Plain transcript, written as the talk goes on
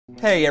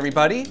Hey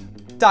everybody,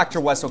 Dr.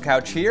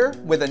 Wesselcouch here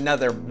with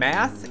another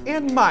Math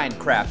and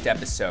Minecraft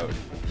episode.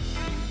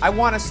 I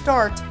want to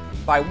start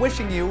by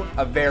wishing you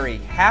a very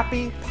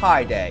happy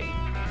Pi Day.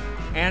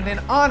 And in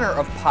honor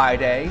of Pi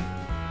Day,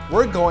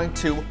 we're going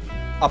to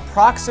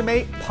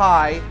approximate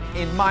pi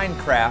in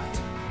Minecraft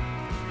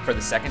for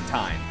the second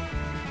time.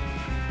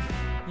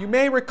 You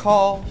may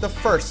recall the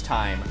first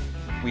time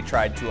we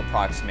tried to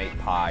approximate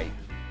pi.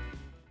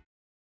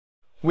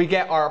 We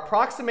get our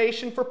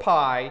approximation for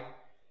pi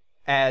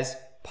as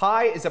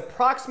pi is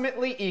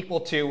approximately equal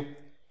to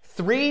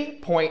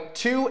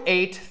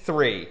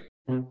 3.283.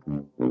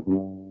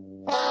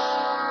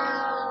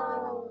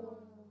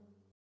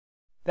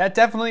 That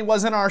definitely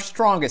wasn't our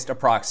strongest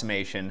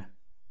approximation.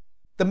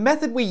 The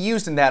method we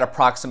used in that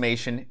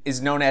approximation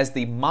is known as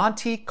the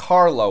Monte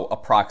Carlo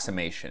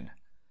approximation.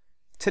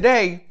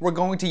 Today, we're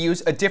going to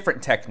use a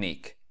different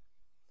technique.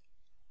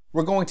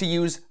 We're going to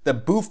use the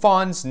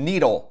Buffons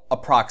Needle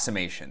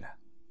approximation.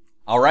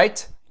 All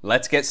right,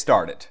 let's get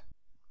started.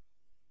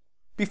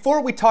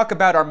 Before we talk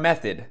about our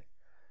method,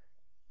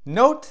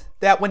 note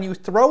that when you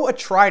throw a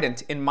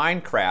trident in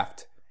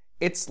Minecraft,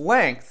 its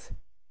length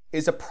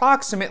is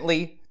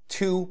approximately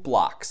 2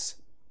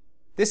 blocks.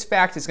 This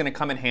fact is going to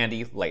come in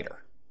handy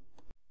later.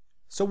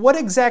 So what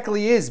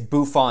exactly is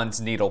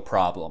Buffon's Needle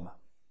problem?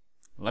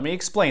 Let me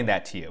explain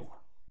that to you.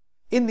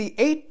 In the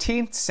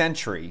 18th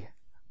century,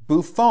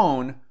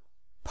 Buffon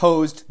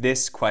posed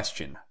this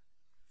question.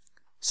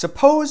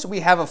 Suppose we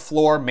have a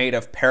floor made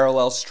of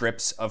parallel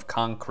strips of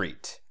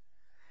concrete,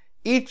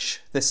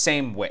 each the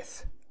same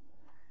width,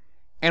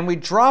 and we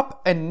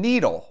drop a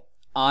needle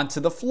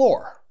onto the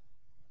floor.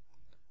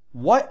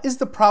 What is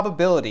the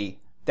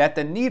probability that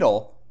the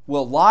needle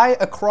will lie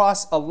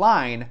across a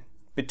line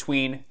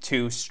between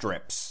two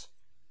strips?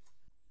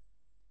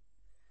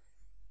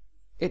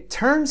 It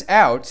turns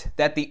out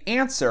that the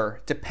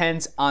answer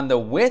depends on the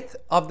width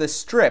of the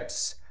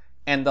strips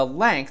and the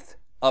length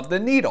of the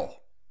needle.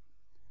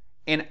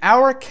 In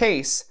our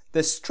case,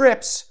 the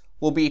strips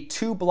will be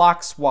 2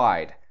 blocks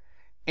wide,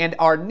 and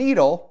our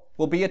needle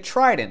will be a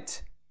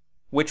trident,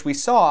 which we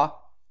saw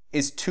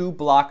is 2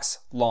 blocks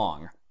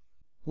long.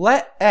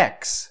 Let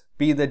x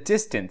be the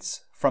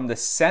distance from the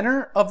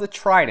center of the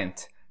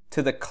trident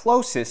to the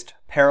closest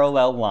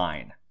parallel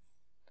line,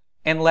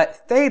 and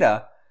let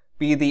theta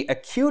be the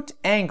acute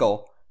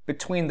angle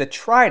between the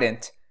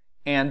trident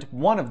and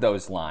one of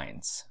those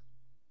lines.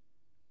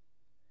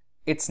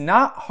 It's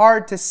not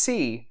hard to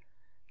see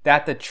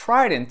that the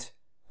trident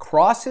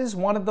crosses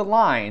one of the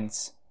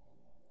lines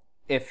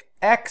if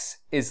x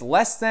is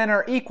less than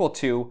or equal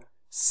to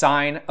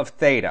sine of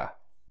theta.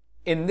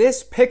 In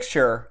this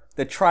picture,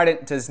 the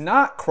trident does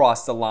not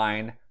cross the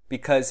line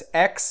because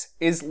x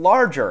is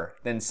larger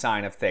than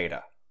sine of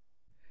theta.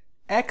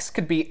 X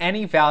could be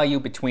any value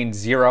between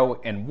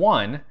 0 and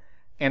 1,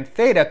 and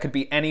theta could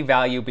be any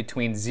value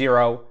between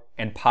 0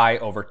 and pi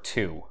over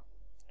 2.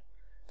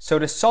 So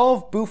to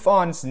solve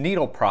Buffon's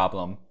needle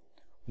problem,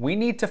 we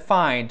need to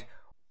find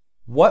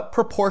what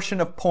proportion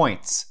of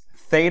points,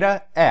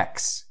 theta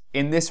x,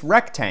 in this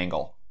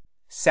rectangle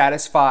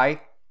satisfy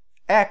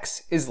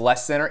x is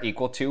less than or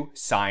equal to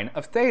sine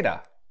of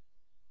theta.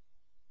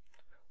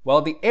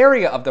 Well, the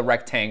area of the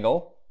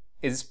rectangle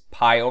is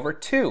pi over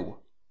 2.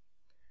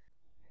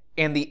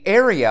 And the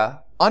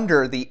area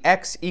under the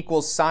x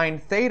equals sine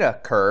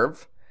theta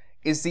curve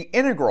is the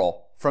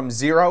integral from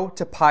 0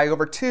 to pi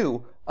over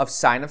 2 of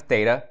sine of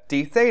theta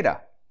d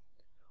theta.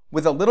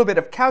 With a little bit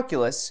of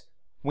calculus,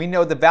 we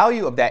know the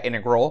value of that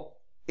integral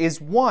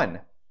is 1.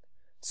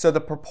 So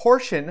the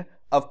proportion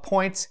of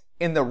points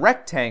in the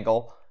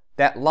rectangle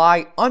that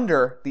lie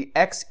under the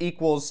x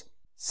equals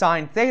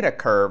sine theta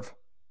curve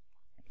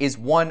is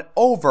 1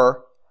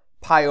 over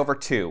pi over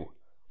 2,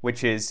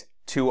 which is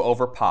 2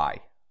 over pi.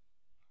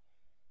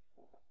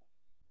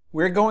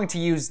 We're going to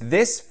use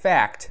this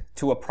fact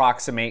to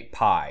approximate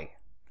pi.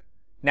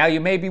 Now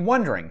you may be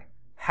wondering,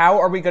 how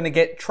are we going to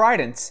get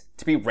tridents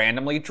to be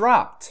randomly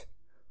dropped?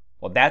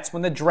 Well, that's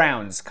when the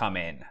drowns come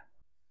in.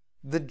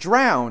 The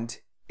drowned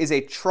is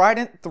a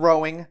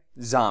trident-throwing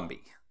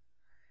zombie.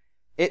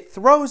 It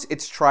throws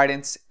its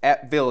tridents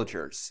at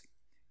villagers,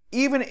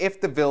 even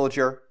if the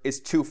villager is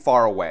too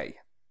far away.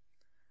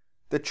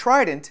 The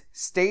trident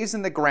stays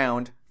in the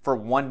ground for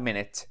 1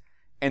 minute,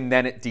 and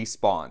then it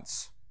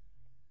despawns.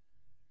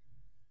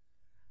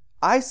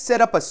 I set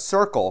up a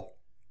circle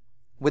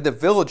with a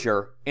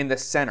villager in the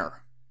center.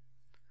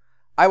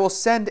 I will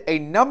send a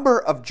number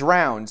of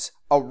drowns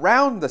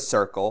around the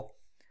circle,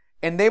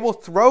 and they will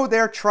throw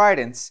their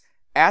tridents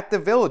at the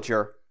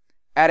villager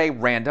at a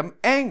random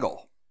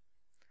angle.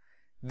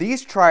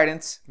 These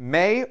tridents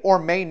may or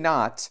may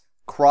not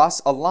cross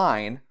a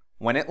line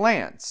when it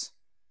lands.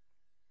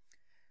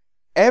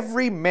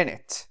 Every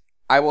minute,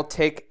 I will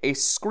take a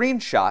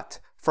screenshot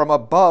from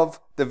above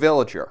the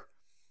villager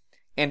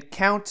and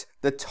count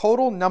the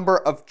total number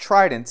of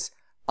tridents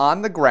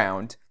on the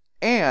ground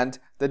and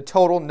the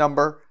total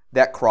number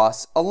that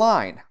cross a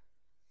line.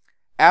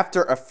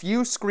 After a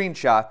few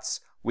screenshots,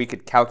 we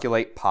could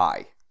calculate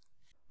pi.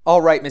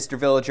 All right, Mr.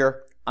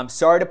 Villager, I'm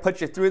sorry to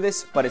put you through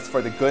this, but it's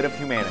for the good of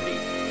humanity.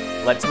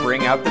 Let's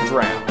bring out the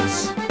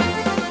drowns.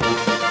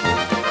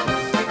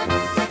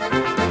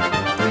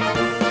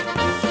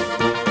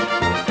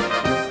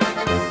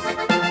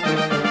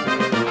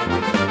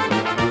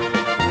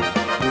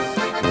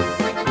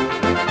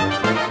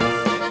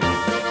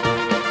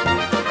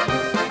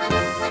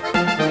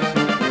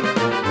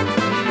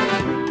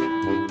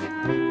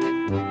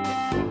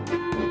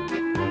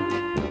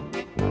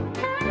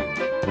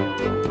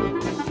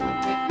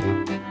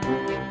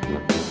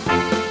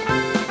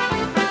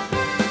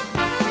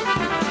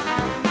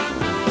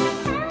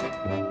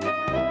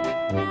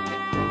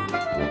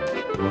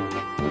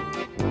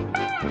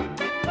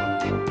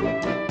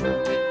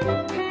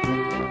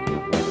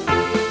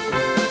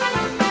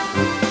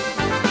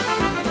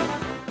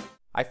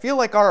 I feel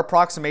like our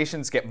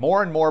approximations get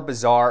more and more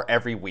bizarre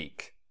every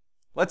week.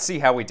 Let's see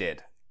how we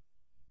did.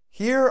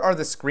 Here are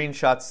the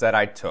screenshots that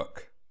I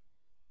took.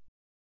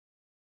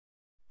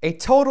 A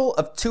total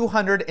of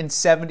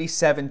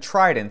 277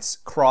 tridents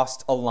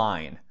crossed a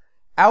line,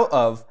 out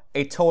of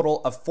a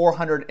total of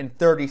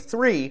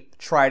 433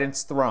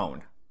 tridents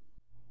thrown.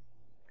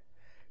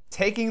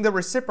 Taking the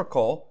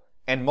reciprocal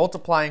and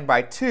multiplying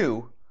by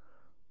 2,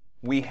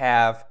 we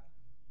have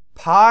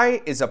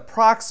pi is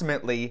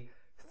approximately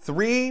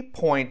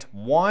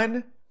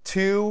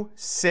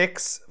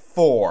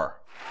 3.1264.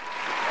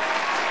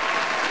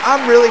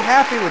 I'm really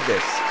happy with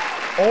this.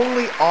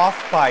 Only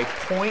off by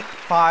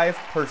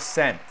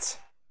 0.5%.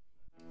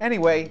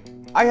 Anyway,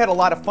 I had a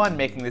lot of fun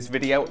making this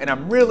video, and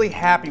I'm really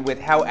happy with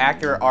how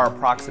accurate our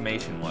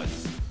approximation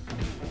was.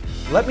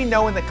 Let me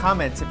know in the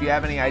comments if you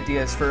have any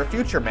ideas for a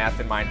future Math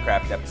in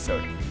Minecraft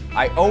episode.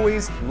 I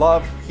always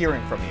love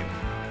hearing from you.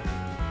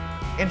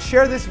 And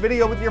share this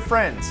video with your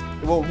friends.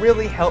 It will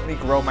really help me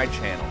grow my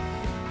channel.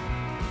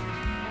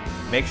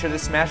 Make sure to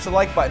smash the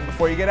like button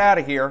before you get out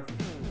of here.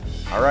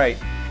 All right,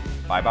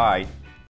 bye-bye.